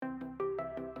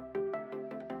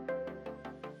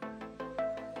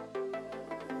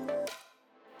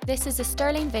This is a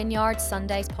Sterling Vineyard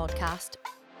Sundays podcast.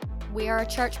 We are a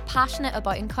church passionate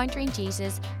about encountering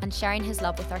Jesus and sharing his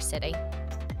love with our city.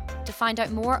 To find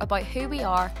out more about who we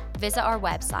are, visit our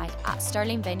website at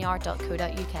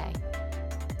sterlingvineyard.co.uk.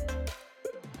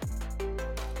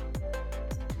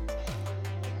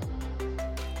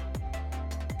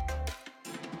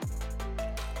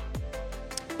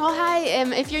 Oh, hi.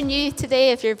 If you're new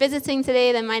today, if you're visiting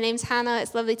today, then my name's Hannah.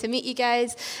 It's lovely to meet you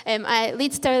guys. I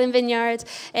lead Sterling Vineyard,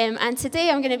 and today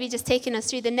I'm going to be just taking us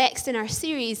through the next in our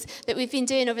series that we've been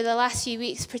doing over the last few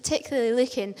weeks, particularly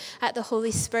looking at the Holy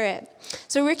Spirit.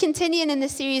 So we're continuing in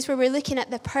this series where we're looking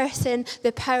at the person,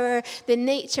 the power, the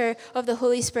nature of the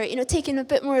Holy Spirit, taking a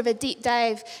bit more of a deep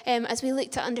dive as we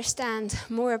look to understand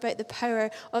more about the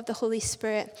power of the Holy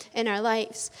Spirit in our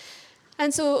lives.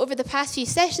 And so over the past few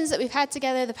sessions that we've had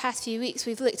together, the past few weeks,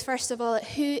 we've looked first of all at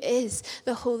who is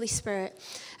the Holy Spirit.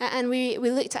 And we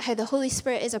looked at how the Holy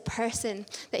Spirit is a person,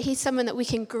 that he's someone that we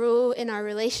can grow in our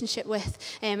relationship with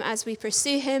as we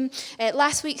pursue him.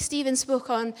 Last week, Stephen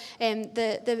spoke on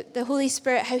the Holy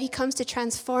Spirit, how he comes to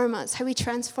transform us, how he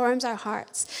transforms our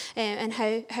hearts, and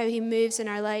how he moves in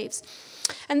our lives.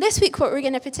 And this week, what we're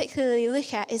going to particularly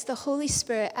look at is the Holy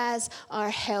Spirit as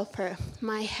our helper,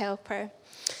 my helper.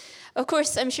 Of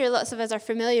course, I'm sure lots of us are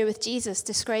familiar with Jesus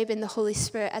describing the Holy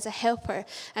Spirit as a helper,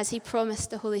 as he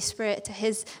promised the Holy Spirit to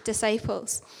his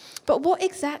disciples. But what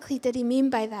exactly did he mean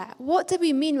by that? What do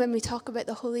we mean when we talk about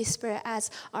the Holy Spirit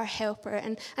as our helper?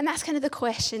 And that's kind of the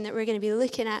question that we're going to be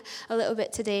looking at a little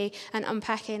bit today and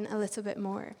unpacking a little bit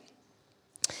more.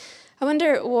 I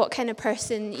wonder what kind of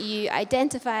person you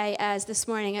identify as this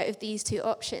morning out of these two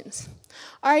options.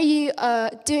 Are you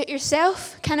a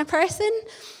do-it-yourself kind of person?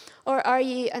 Or are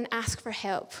you an ask for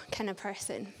help kind of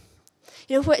person?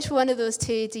 Which one of those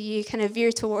two do you kind of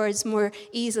veer towards more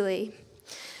easily?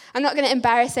 I'm not going to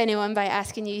embarrass anyone by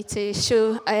asking you to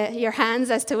show your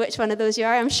hands as to which one of those you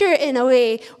are. I'm sure in a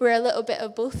way we're a little bit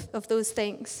of both of those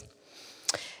things.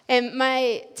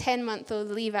 My 10-month-old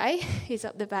Levi, who's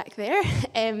up the back there,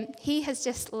 he has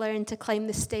just learned to climb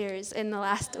the stairs in the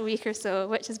last week or so,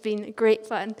 which has been great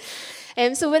fun.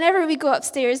 So whenever we go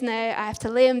upstairs now, I have to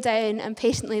lay him down and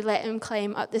patiently let him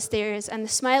climb up the stairs. And the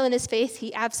smile on his face,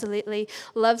 he absolutely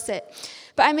loves it.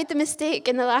 But I made the mistake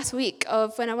in the last week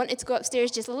of when I wanted to go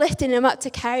upstairs, just lifting him up to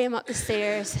carry him up the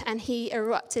stairs, and he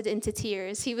erupted into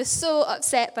tears. He was so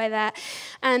upset by that.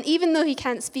 And even though he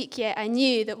can't speak yet, I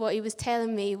knew that what he was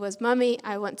telling me was, "Mummy,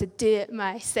 I want to do it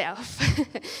myself."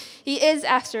 He is,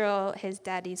 after all, his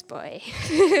daddy's boy.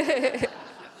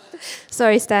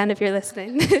 Sorry, Stan, if you're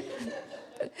listening.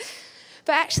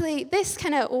 But actually, this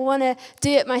kind of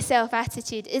want-to-do-it-myself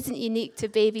attitude isn't unique to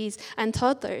babies and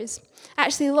toddlers.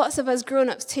 Actually, lots of us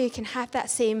grown-ups too can have that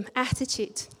same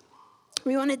attitude.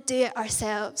 We want to do it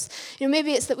ourselves.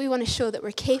 Maybe it's that we want to show that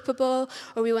we're capable,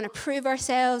 or we want to prove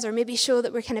ourselves, or maybe show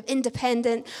that we're kind of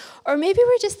independent, or maybe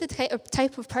we're just the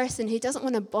type of person who doesn't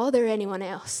want to bother anyone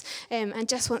else and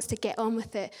just wants to get on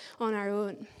with it on our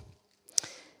own.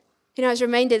 I was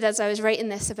reminded as I was writing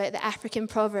this about the African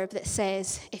proverb that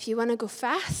says, if you want to go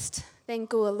fast, then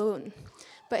go alone.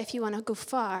 But if you want to go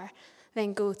far,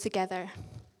 then go together.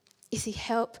 You see,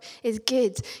 help is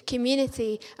good.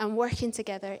 Community and working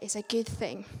together is a good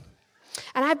thing.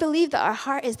 And I believe that our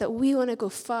heart is that we want to go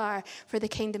far for the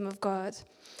kingdom of God.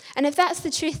 And if that's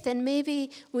the truth, then maybe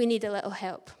we need a little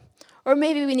help. Or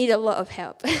maybe we need a lot of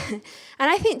help. And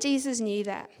I think Jesus knew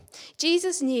that.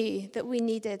 Jesus knew that we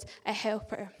needed a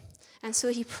helper. And so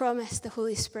he promised the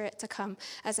Holy Spirit to come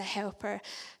as a helper.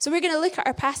 So we're going to look at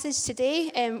our passage today.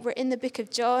 We're in the book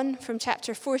of John from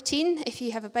chapter 14. If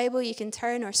you have a Bible, you can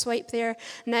turn or swipe there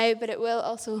now, but it will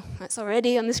also, it's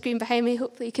already on the screen behind me.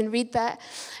 Hopefully you can read that.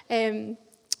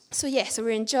 So we're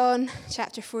in John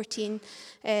chapter 14,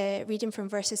 reading from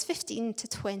verses 15 to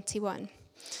 21.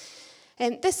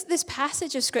 This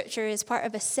passage of Scripture is part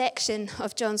of a section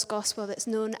of John's Gospel that's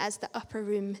known as the Upper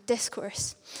Room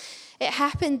Discourse. It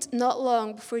happened not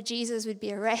long before Jesus would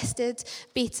be arrested,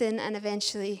 beaten, and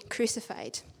eventually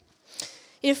crucified.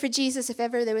 For Jesus, if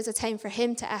ever there was a time for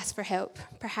him to ask for help,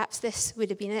 perhaps this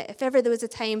would have been it. If ever there was a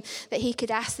time that he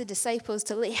could ask the disciples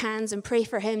to lay hands and pray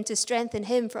for him, to strengthen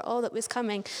him for all that was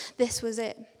coming, this was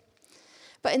it.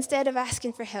 But instead of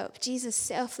asking for help, Jesus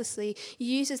selflessly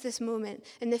uses this moment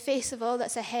in the face of all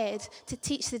that's ahead to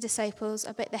teach the disciples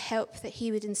about the help that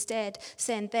he would instead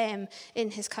send them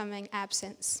in his coming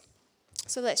absence.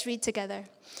 So let's read together.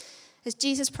 As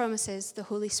Jesus promises the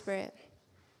Holy Spirit,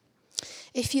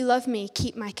 "If you love me,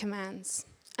 keep my commands,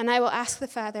 and I will ask the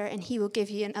Father, and he will give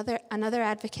you another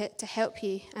advocate to help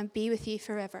you and be with you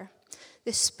forever,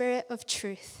 the Spirit of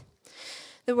truth.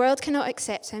 The world cannot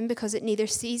accept him because it neither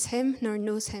sees him nor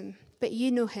knows him. But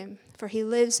you know him, for he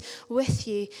lives with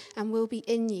you and will be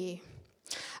in you.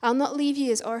 I'll not leave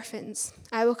you as orphans.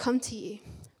 I will come to you.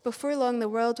 Before long, the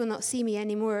world will not see me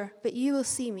anymore, but you will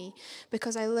see me.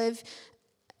 Because I live,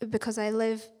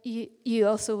 you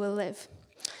also will live.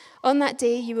 On that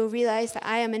day, you will realize that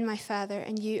I am in my Father,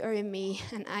 and you are in me,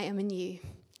 and I am in you.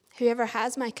 Whoever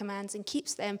has my commands and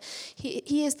keeps them,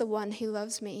 he is the one who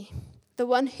loves me. The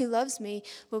one who loves me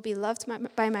will be loved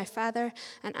by my Father,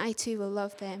 and I too will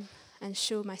love them and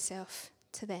show myself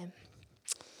to them.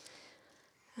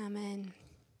 Amen.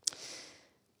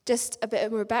 Just a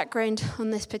bit more background on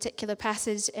this particular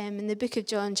passage in the book of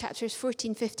John, chapters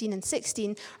 14, 15, and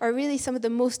 16 are really some of the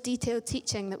most detailed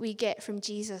teaching that we get from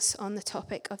Jesus on the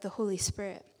topic of the Holy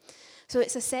Spirit. So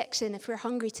it's a section, if we're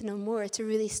hungry to know more, to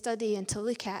really study and to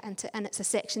look at, and it's a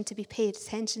section to be paid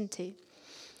attention to.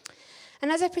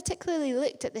 And as I particularly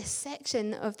looked at this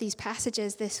section of these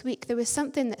passages this week, there was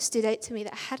something that stood out to me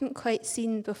that I hadn't quite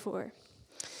seen before.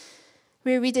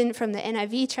 We're reading from the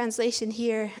NIV translation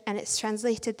here, and it's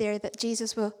translated there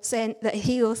that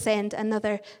he will send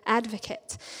another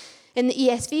advocate. In the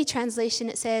ESV translation,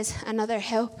 it says another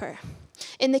helper.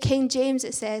 In the King James,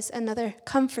 it says another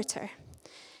comforter.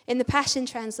 In the Passion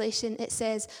translation, it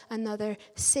says another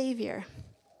savior.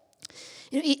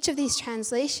 Each of these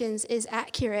translations is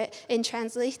accurate in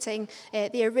translating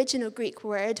the original Greek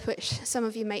word, which some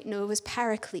of you might know was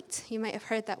paraclete. You might have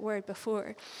heard that word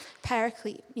before.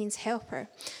 Paraclete means helper.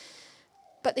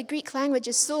 But the Greek language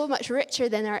is so much richer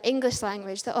than our English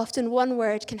language that often one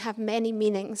word can have many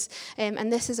meanings,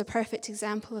 and this is a perfect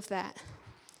example of that.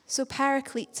 So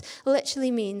paraclete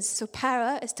literally means, so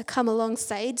para is to come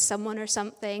alongside someone or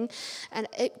something, and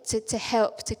to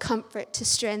help, to comfort, to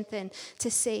strengthen, to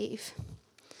save.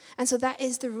 And so that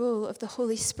is the role of the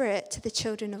Holy Spirit to the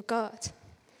children of God.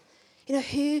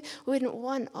 Who wouldn't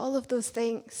want all of those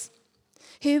things?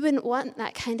 Who wouldn't want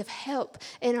that kind of help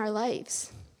in our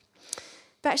lives?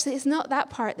 But actually, it's not that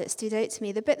part that stood out to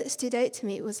me. The bit that stood out to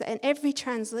me was that in every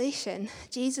translation,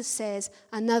 Jesus says,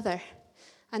 another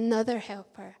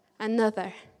helper,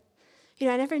 another.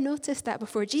 I never noticed that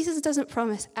before. Jesus doesn't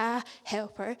promise a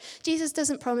helper. Jesus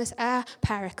doesn't promise a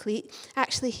paraclete.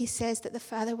 Actually, he says that the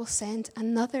Father will send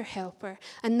another helper,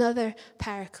 another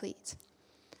paraclete.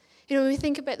 When we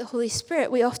think about the Holy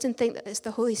Spirit, we often think that the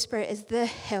Holy Spirit is the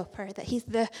helper, that he's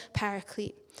the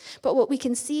paraclete. But what we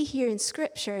can see here in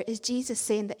Scripture is Jesus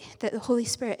saying that the Holy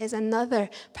Spirit is another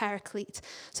paraclete.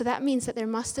 So that means that there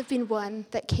must have been one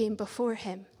that came before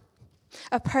him.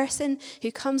 A person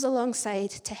who comes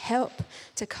alongside to help,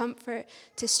 to comfort,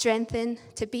 to strengthen,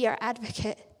 to be our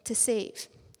advocate, to save.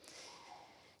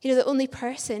 The only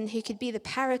person who could be the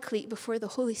paraclete before the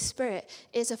Holy Spirit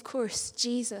is, of course,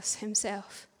 Jesus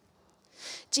himself.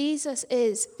 Jesus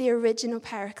is the original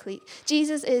paraclete.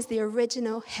 Jesus is the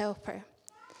original helper.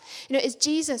 It's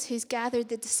Jesus who's gathered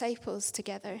the disciples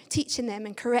together, teaching them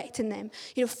and correcting them,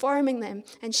 forming them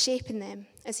and shaping them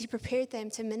as he prepared them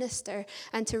to minister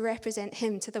and to represent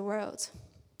him to the world.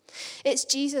 It's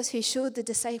Jesus who showed the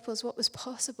disciples what was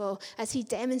possible as he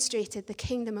demonstrated the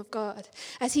kingdom of God,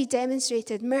 as he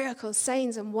demonstrated miracles,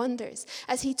 signs, and wonders,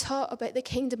 as he taught about the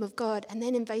kingdom of God and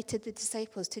then invited the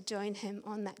disciples to join him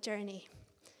on that journey.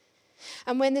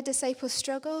 And when the disciples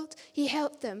struggled, he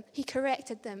helped them, he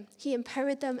corrected them, he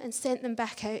empowered them and sent them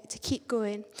back out to keep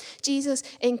going. Jesus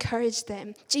encouraged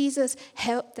them. Jesus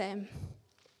helped them.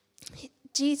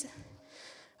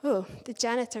 The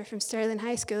janitor from Stirling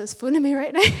High School is phoning me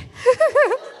right now.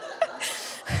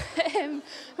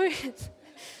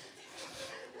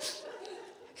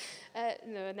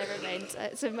 No, never mind.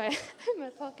 It's in my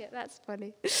pocket. That's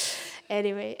funny.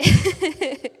 Anyway.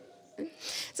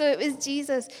 So it was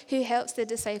Jesus who helps the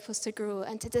disciples to grow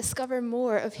and to discover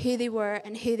more of who they were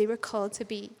and who they were called to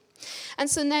be. And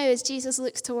so now as Jesus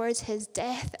looks towards his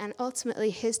death and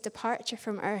ultimately his departure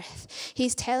from earth,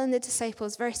 he's telling the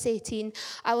disciples, verse 18,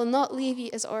 I will not leave you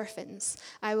as orphans.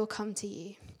 I will come to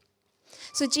you.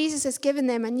 So Jesus has given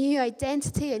them a new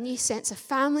identity, a new sense of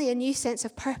family, a new sense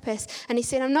of purpose. And he's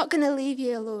saying, I'm not going to leave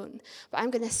you alone, but I'm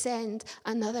going to send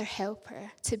another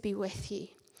helper to be with you,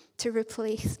 to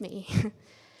replace me.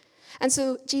 And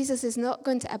so Jesus is not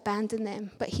going to abandon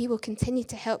them, but he will continue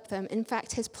to help them. In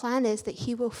fact, his plan is that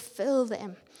he will fill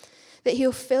them, that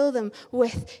he'll fill them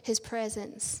with his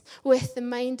presence, with the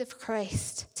mind of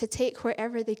Christ to take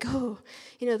wherever they go.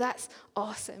 That's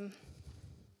awesome.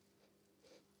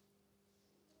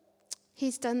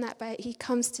 He's done that he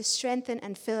comes to strengthen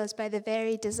and fill us by the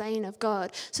very design of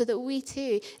God, so that we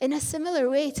too, in a similar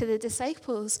way to the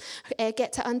disciples,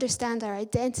 get to understand our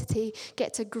identity,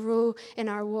 get to grow in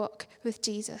our walk with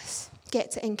Jesus.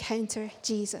 get to encounter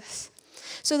Jesus.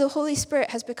 So the Holy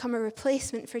Spirit has become a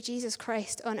replacement for Jesus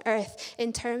Christ on earth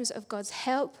in terms of God's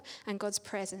help and God's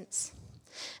presence.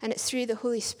 And it's through the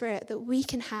Holy Spirit that we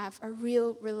can have a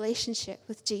real relationship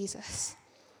with Jesus.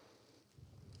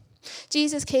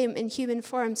 Jesus came in human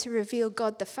form to reveal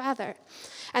God the Father.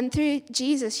 And through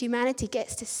Jesus, humanity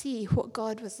gets to see what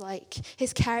God was like,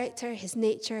 his character, his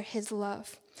nature, his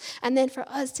love. And then for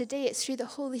us today, it's through the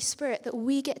Holy Spirit that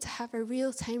we get to have a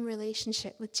real-time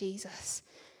relationship with Jesus.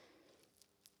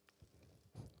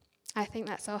 I think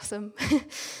that's awesome.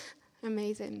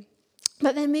 Amazing.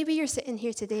 But then maybe you're sitting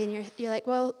here today and you're like,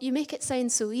 well, you make it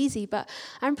sound so easy, but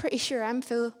I'm pretty sure I'm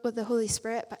filled with the Holy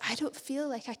Spirit, but I don't feel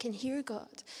like I can hear God.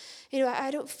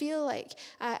 I don't feel like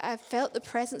I've felt the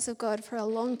presence of God for a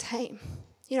long time.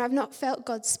 I've not felt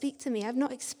God speak to me. I've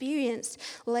not experienced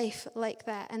life like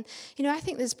that. And, I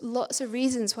think there's lots of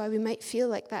reasons why we might feel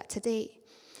like that today.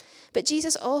 But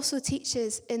Jesus also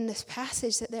teaches in this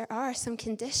passage that there are some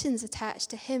conditions attached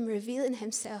to him revealing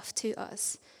himself to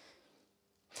us.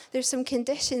 There's some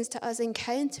conditions to us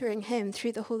encountering him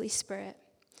through the Holy Spirit.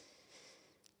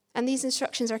 And these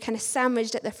instructions are kind of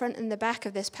sandwiched at the front and the back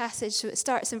of this passage. So it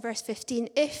starts in verse 15,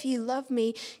 if you love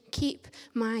me, keep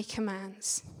my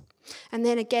commands. And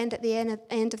then again at the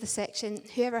end of the section,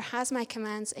 whoever has my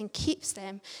commands and keeps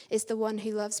them is the one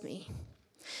who loves me.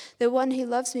 The one who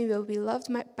loves me will be loved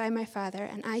by my Father,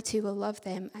 and I too will love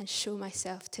them and show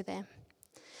myself to them.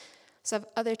 Some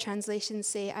other translations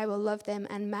say, I will love them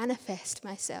and manifest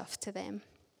myself to them.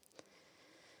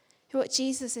 What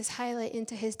Jesus is highlighting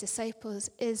to his disciples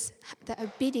is that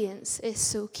obedience is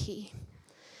so key.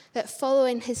 That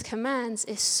following his commands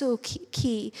is so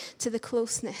key to the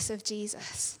closeness of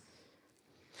Jesus.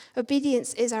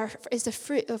 Obedience is the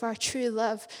fruit of our true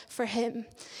love for him.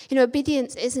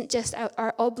 Obedience isn't just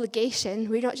our obligation.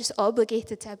 We're not just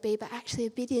obligated to obey, but actually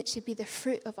obedience should be the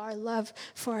fruit of our love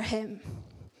for him.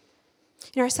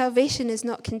 Our salvation is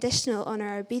not conditional on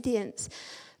our obedience,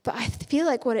 but I feel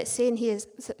like what it's saying here is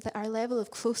that our level of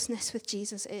closeness with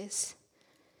Jesus is.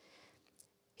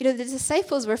 The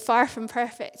disciples were far from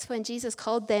perfect when Jesus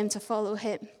called them to follow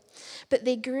him. But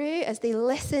they grew as they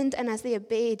listened and as they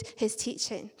obeyed his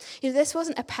teaching. This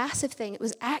wasn't a passive thing, it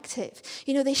was active.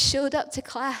 They showed up to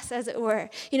class, as it were.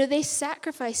 They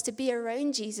sacrificed to be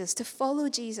around Jesus, to follow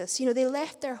Jesus. They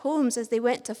left their homes as they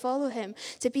went to follow him,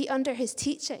 to be under his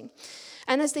teaching.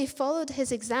 And as they followed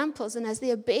his examples and as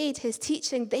they obeyed his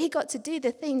teaching, they got to do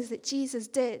the things that Jesus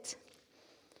did.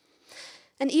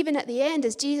 And even at the end,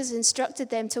 as Jesus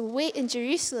instructed them to wait in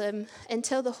Jerusalem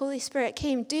until the Holy Spirit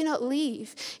came, do not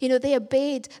leave. They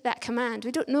obeyed that command.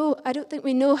 I don't think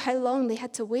we know how long they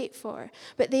had to wait for,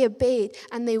 but they obeyed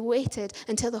and they waited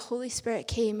until the Holy Spirit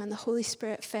came and the Holy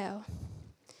Spirit fell.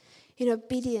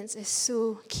 Obedience is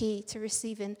so key to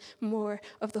receiving more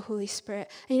of the Holy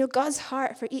Spirit. And God's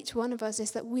heart for each one of us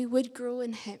is that we would grow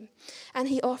in him. And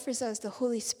he offers us the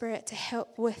Holy Spirit to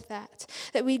help with that.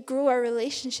 That we grow our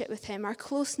relationship with him, our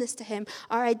closeness to him,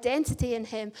 our identity in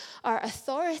him, our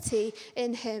authority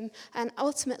in him, and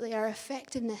ultimately our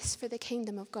effectiveness for the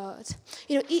kingdom of God.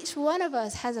 Each one of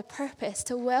us has a purpose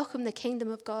to welcome the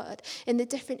kingdom of God in the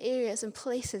different areas and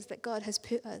places that God has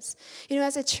put us.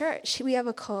 As a church, we have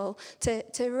a call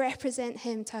to represent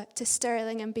him to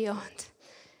Stirling and beyond.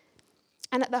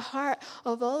 And at the heart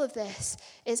of all of this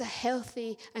is a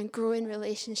healthy and growing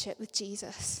relationship with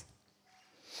Jesus.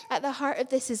 At the heart of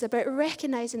this is about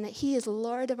recognizing that he is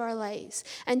Lord of our lives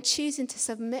and choosing to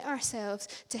submit ourselves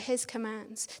to his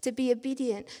commands, to be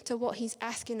obedient to what he's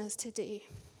asking us to do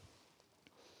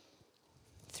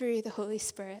through the Holy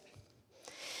Spirit.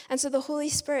 And so the Holy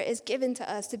Spirit is given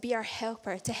to us to be our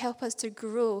helper, to help us to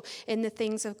grow in the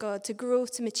things of God, to grow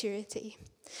to maturity.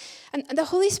 And the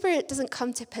Holy Spirit doesn't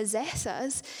come to possess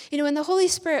us. When the Holy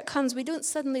Spirit comes, we don't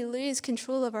suddenly lose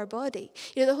control of our body.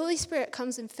 The Holy Spirit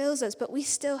comes and fills us, but we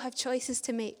still have choices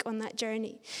to make on that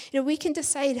journey. We can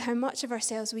decide how much of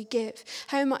ourselves we give,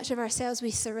 how much of ourselves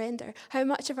we surrender, how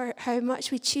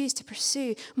much we choose to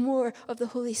pursue more of the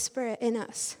Holy Spirit in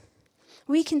us.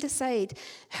 We can decide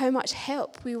how much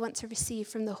help we want to receive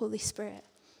from the Holy Spirit.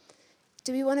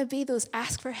 Do we want to be those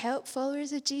ask for help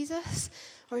followers of Jesus?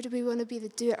 Or do we want to be the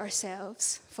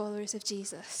do-it-ourselves followers of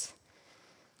Jesus?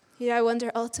 I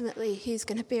wonder ultimately who's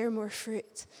going to bear more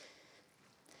fruit.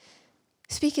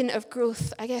 Speaking of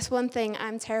growth, I guess one thing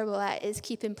I'm terrible at is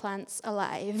keeping plants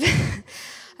alive.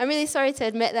 I'm really sorry to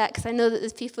admit that because I know that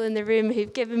there's people in the room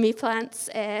who've given me plants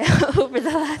over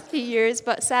the last few years,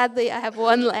 but sadly I have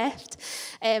one left.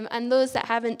 And those that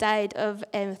haven't died of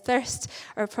thirst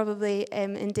are probably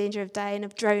in danger of dying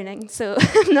of drowning. So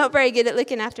I'm not very good at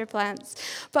looking after plants.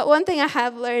 But one thing I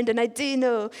have learned, and I do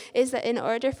know, is that in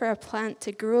order for a plant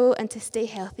to grow and to stay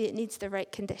healthy, it needs the right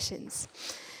conditions.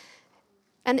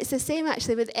 And it's the same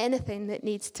actually with anything that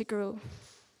needs to grow.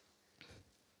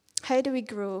 How do we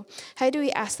grow? How do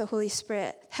we ask the Holy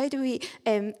Spirit? How do we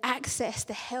access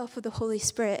the help of the Holy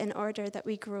Spirit in order that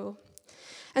we grow?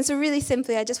 And so really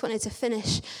simply, I just wanted to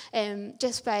finish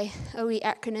just by a wee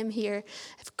acronym here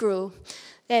of GROW.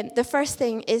 The first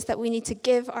thing is that we need to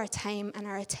give our time and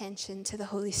our attention to the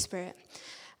Holy Spirit.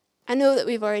 I know that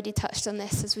we've already touched on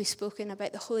this as we've spoken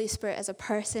about the Holy Spirit as a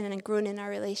person and grown in our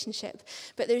relationship,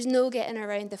 but there's no getting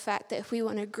around the fact that if we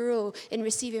want to grow in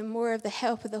receiving more of the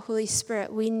help of the Holy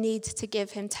Spirit, we need to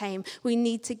give him time. We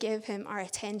need to give him our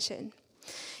attention.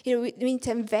 We need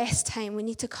to invest time. We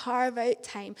need to carve out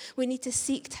time. We need to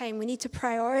seek time. We need to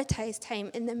prioritize time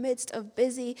in the midst of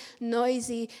busy,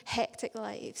 noisy, hectic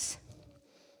lives.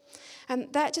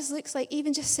 And that just looks like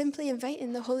even just simply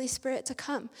inviting the Holy Spirit to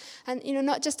come. And,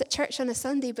 not just at church on a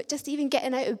Sunday, but just even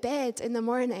getting out of bed in the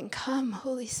morning. Come,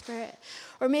 Holy Spirit.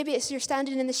 Or maybe it's you're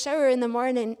standing in the shower in the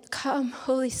morning. Come,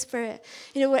 Holy Spirit.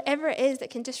 Whatever it is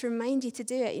that can just remind you to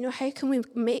do it. How can we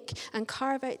make and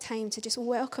carve out time to just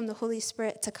welcome the Holy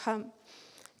Spirit to come?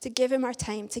 To give him our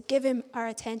time, to give him our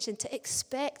attention, to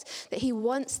expect that he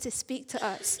wants to speak to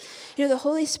us. The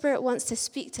Holy Spirit wants to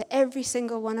speak to every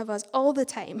single one of us all the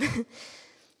time.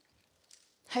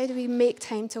 How do we make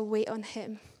time to wait on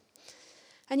him?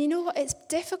 And you know what? It's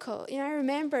difficult. I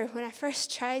remember when I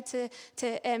first tried to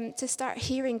start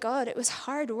hearing God, it was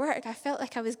hard work. I felt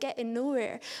like I was getting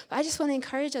nowhere. But I just want to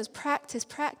encourage us, practice,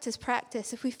 practice,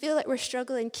 practice. If we feel like we're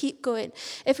struggling, keep going.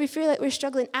 If we feel like we're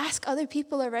struggling, ask other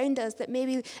people around us that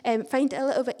maybe find it a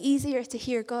little bit easier to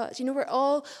hear God. We're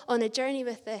all on a journey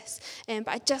with this. But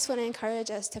I just want to encourage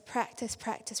us to practice,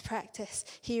 practice, practice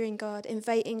hearing God,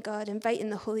 inviting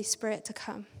the Holy Spirit to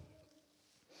come.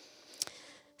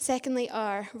 Secondly,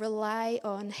 rely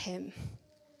on him.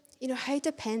 How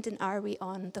dependent are we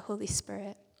on the Holy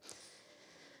Spirit?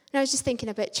 And I was just thinking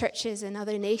about churches in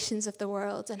other nations of the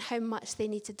world and how much they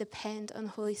need to depend on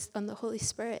the Holy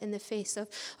Spirit in the face of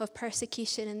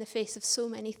persecution, in the face of so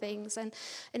many things. And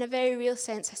in a very real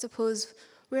sense, I suppose,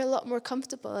 we're a lot more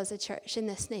comfortable as a church in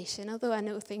this nation, although I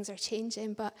know things are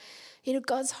changing. But,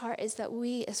 God's heart is that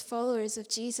we, as followers of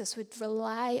Jesus, would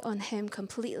rely on him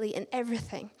completely in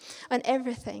everything,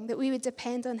 that we would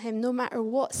depend on him no matter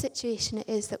what situation it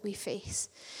is that we face.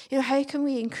 How can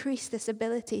we increase this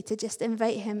ability to just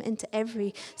invite him into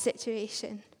every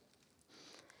situation?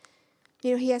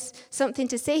 He has something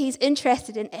to say. He's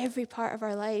interested in every part of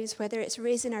our lives, whether it's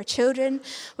raising our children,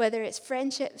 whether it's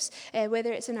friendships,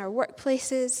 whether it's in our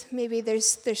workplaces. Maybe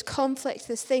there's conflict,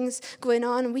 there's things going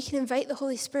on, and we can invite the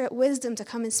Holy Spirit wisdom to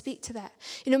come and speak to that.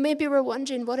 Maybe we're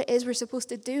wondering what it is we're supposed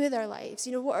to do with our lives.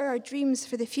 What are our dreams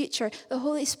for the future? The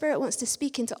Holy Spirit wants to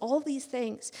speak into all these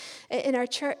things in our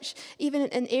church, even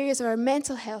in areas of our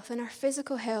mental health and our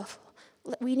physical health.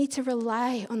 We need to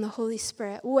rely on the Holy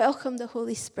Spirit, welcome the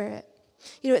Holy Spirit.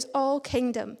 It's all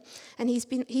kingdom, and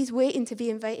he's waiting to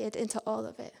be invited into all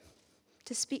of it,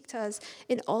 to speak to us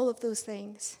in all of those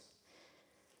things.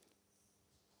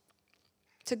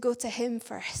 To go to him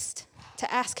first,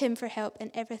 to ask him for help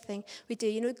in everything we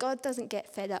do. God doesn't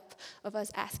get fed up of us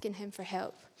asking him for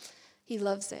help. He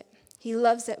loves it. He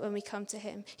loves it when we come to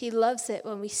him. He loves it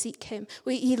when we seek him.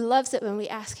 He loves it when we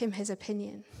ask him his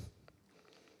opinion.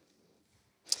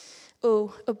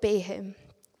 Oh, obey him.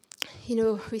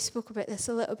 We spoke about this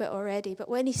a little bit already, but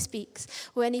when he speaks,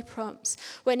 when he prompts,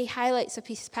 when he highlights a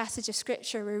passage of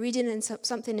Scripture, we're reading in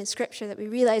something in Scripture that we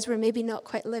realize we're maybe not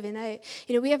quite living out,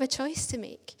 we have a choice to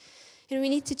make. We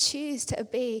need to choose to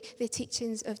obey the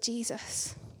teachings of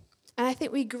Jesus. And I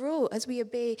think we grow as we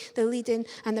obey the leading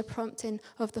and the prompting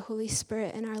of the Holy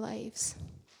Spirit in our lives.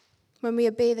 When we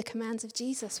obey the commands of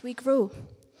Jesus, we grow.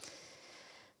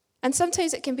 And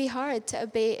sometimes it can be hard to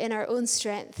obey in our own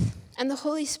strength. And the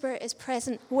Holy Spirit is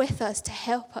present with us to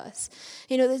help us.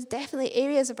 There's definitely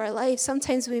areas of our life.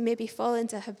 Sometimes we maybe fall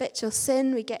into habitual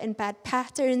sin. We get in bad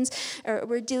patterns, or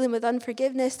we're dealing with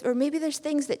unforgiveness. Or maybe there's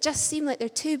things that just seem like they're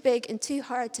too big and too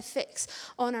hard to fix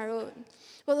on our own.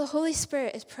 Well, the Holy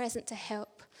Spirit is present to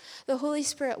help. The Holy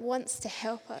Spirit wants to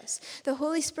help us. The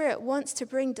Holy Spirit wants to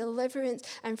bring deliverance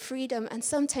and freedom, and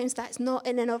sometimes that's not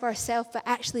in and of ourselves, but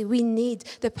actually we need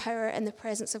the power and the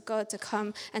presence of God to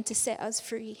come and to set us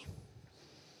free.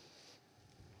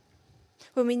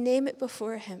 when we name it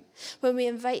before him, when we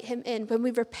invite him in, when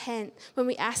we repent, when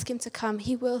we ask him to come,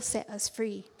 he will set us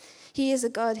free. He is a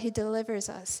God who delivers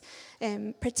us,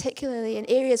 particularly in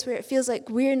areas where it feels like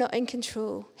we're not in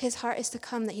control. His heart is to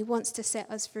come, that he wants to set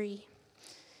us free.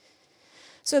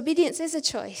 So obedience is a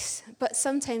choice, but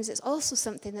sometimes it's also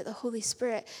something that the Holy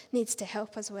Spirit needs to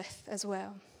help us with as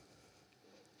well.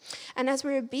 And as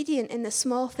we're obedient in the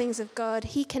small things of God,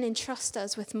 he can entrust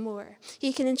us with more.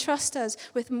 He can entrust us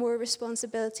with more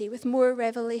responsibility, with more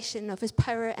revelation of his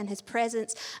power and his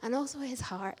presence, and also his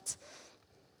heart.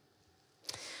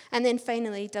 And then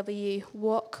finally, W,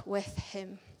 walk with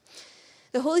him.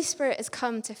 The Holy Spirit has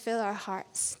come to fill our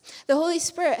hearts. The Holy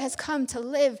Spirit has come to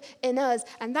live in us,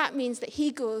 and that means that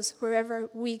he goes wherever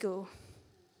we go.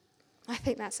 I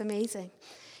think that's amazing.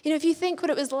 You know, if you think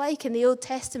what it was like in the Old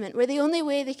Testament, where the only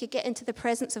way they could get into the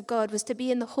presence of God was to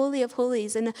be in the Holy of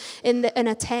Holies in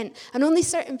a tent, and only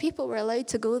certain people were allowed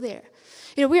to go there.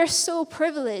 You know, we are so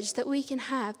privileged that we can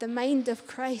have the mind of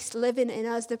Christ living in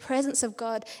us, the presence of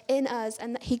God in us,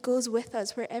 and that he goes with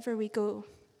us wherever we go.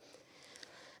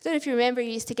 I don't know if you remember,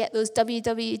 you used to get those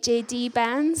WWJD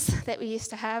bands that we used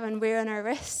to have and wear on our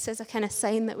wrists as a kind of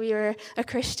sign that we were a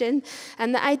Christian.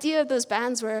 And the idea of those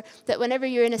bands were that whenever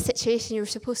you're in a situation, you were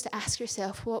supposed to ask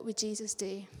yourself, what would Jesus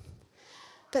do?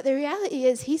 But the reality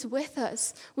is, he's with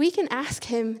us. We can ask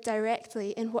him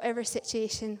directly in whatever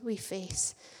situation we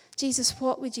face. Jesus,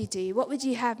 what would you do? What would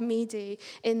you have me do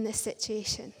in this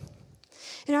situation?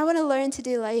 You know, I want to learn to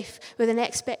do life with an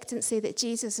expectancy that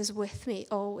Jesus is with me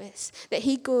always, that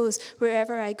he goes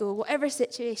wherever I go, whatever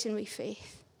situation we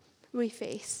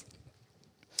face,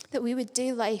 that we would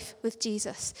do life with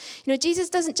Jesus. You know, Jesus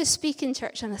doesn't just speak in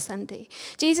church on a Sunday.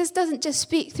 Jesus doesn't just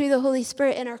speak through the Holy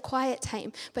Spirit in our quiet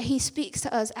time, but he speaks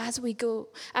to us as we go,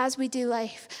 as we do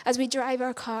life, as we drive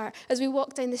our car, as we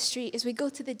walk down the street, as we go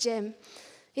to the gym.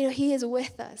 You know, he is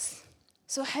with us.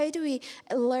 So how do we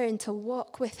learn to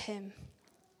walk with him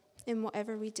in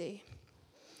whatever we do?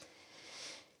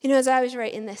 You know, as I was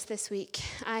writing this week,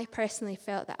 I personally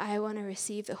felt that I want to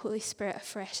receive the Holy Spirit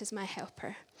afresh as my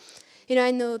helper. You know,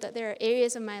 I know that there are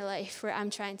areas of my life where I'm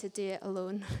trying to do it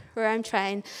alone, where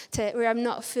I'm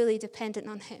not fully dependent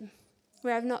on him,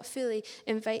 where I've not fully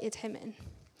invited him in.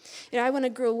 You know, I want to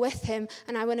grow with him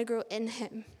and I want to grow in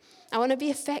him. I want to be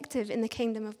effective in the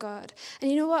kingdom of God.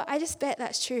 And you know what? I just bet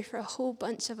that's true for a whole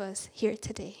bunch of us here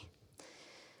today.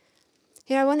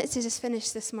 You know, I wanted to just finish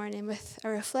this morning with a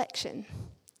reflection.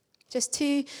 Just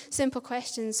 2 simple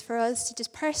questions for us to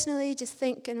just personally just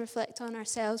think and reflect on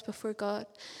ourselves before God.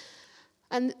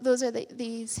 And those are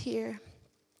these here.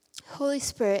 Holy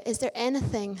Spirit, is there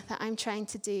anything that I'm trying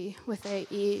to do without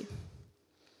you?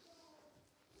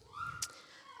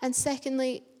 And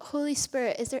secondly, Holy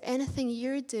Spirit, is there anything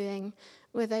you're doing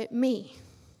without me?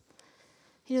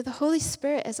 You know, the Holy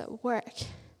Spirit is at work,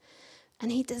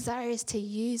 and he desires to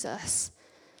use us.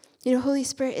 You know, Holy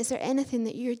Spirit, is there anything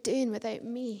that you're doing without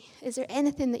me? Is there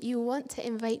anything that you want to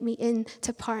invite me in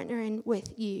to partner in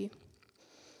with you?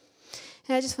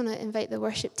 And I just want to invite the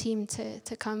worship team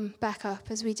to come back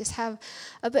up as we just have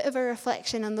a bit of a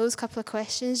reflection on those couple of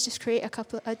questions. Just create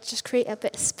a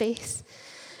bit of space.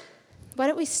 Why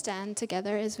don't we stand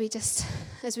together as we just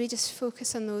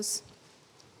focus on those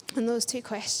 2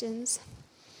 questions?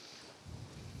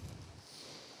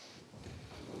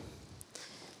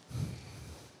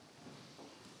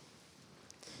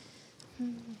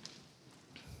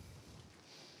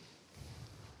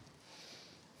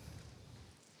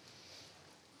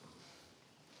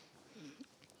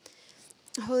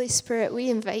 Holy Spirit, we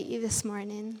invite you this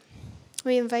morning.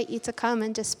 We invite you to come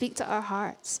and just speak to our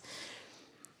hearts.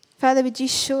 Father, would you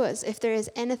show us if there is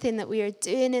anything that we are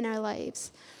doing in our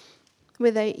lives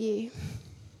without you?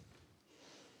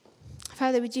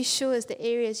 Father, would you show us the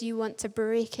areas you want to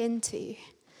break into?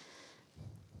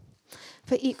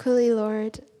 But equally,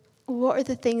 Lord, what are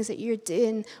the things that you're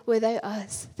doing without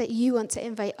us that you want to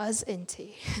invite us into?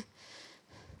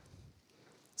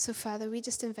 So, Father, we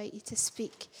just invite you to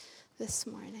speak this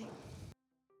morning.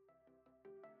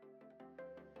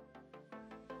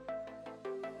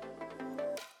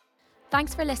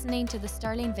 Thanks for listening to the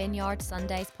Stirling Vineyard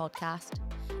Sundays podcast.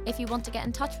 If you want to get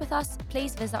in touch with us,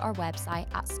 please visit our website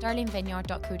at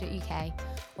stirlingvineyard.co.uk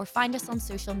or find us on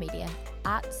social media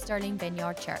at Stirling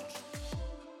Vineyard Church.